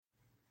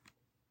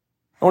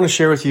I want to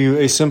share with you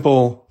a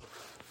simple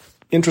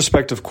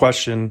introspective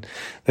question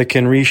that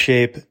can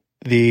reshape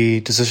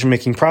the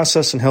decision-making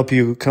process and help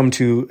you come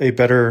to a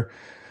better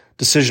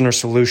decision or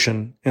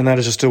solution. And that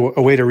is just a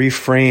way to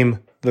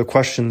reframe the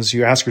questions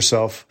you ask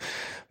yourself.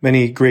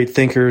 Many great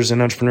thinkers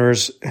and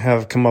entrepreneurs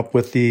have come up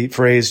with the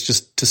phrase,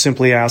 just to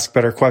simply ask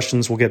better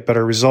questions will get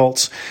better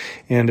results.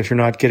 And if you're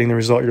not getting the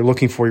result you're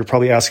looking for, you're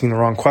probably asking the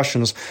wrong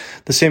questions.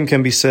 The same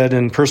can be said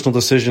in personal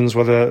decisions,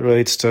 whether it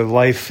relates to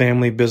life,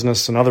 family,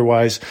 business, and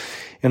otherwise.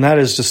 And that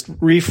is just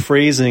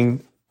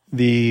rephrasing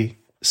the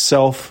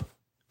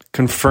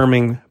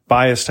self-confirming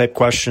bias type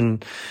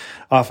question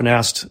often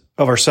asked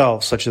of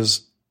ourselves, such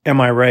as, am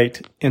I right?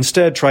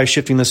 Instead, try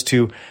shifting this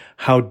to,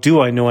 how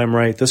do I know I'm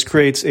right? This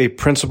creates a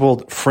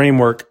principled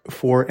framework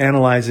for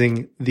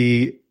analyzing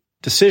the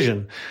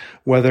decision,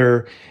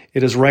 whether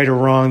it is right or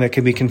wrong, that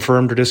can be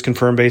confirmed or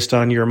disconfirmed based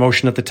on your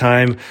emotion at the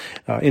time,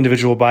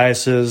 individual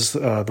biases,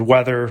 the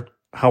weather,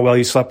 how well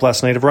you slept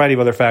last night, a variety of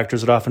other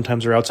factors that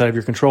oftentimes are outside of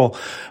your control.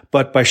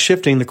 But by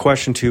shifting the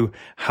question to,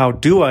 how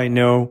do I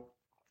know,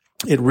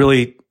 it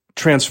really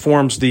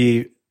transforms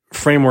the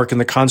framework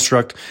and the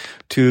construct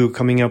to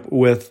coming up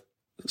with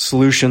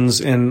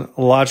solutions and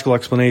logical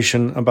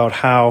explanation about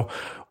how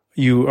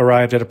you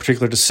arrived at a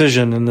particular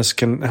decision. And this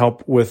can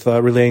help with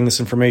relaying this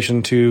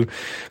information to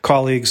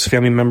colleagues,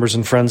 family members,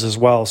 and friends as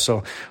well.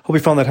 So hope you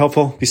found that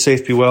helpful. Be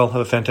safe, be well,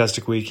 have a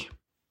fantastic week.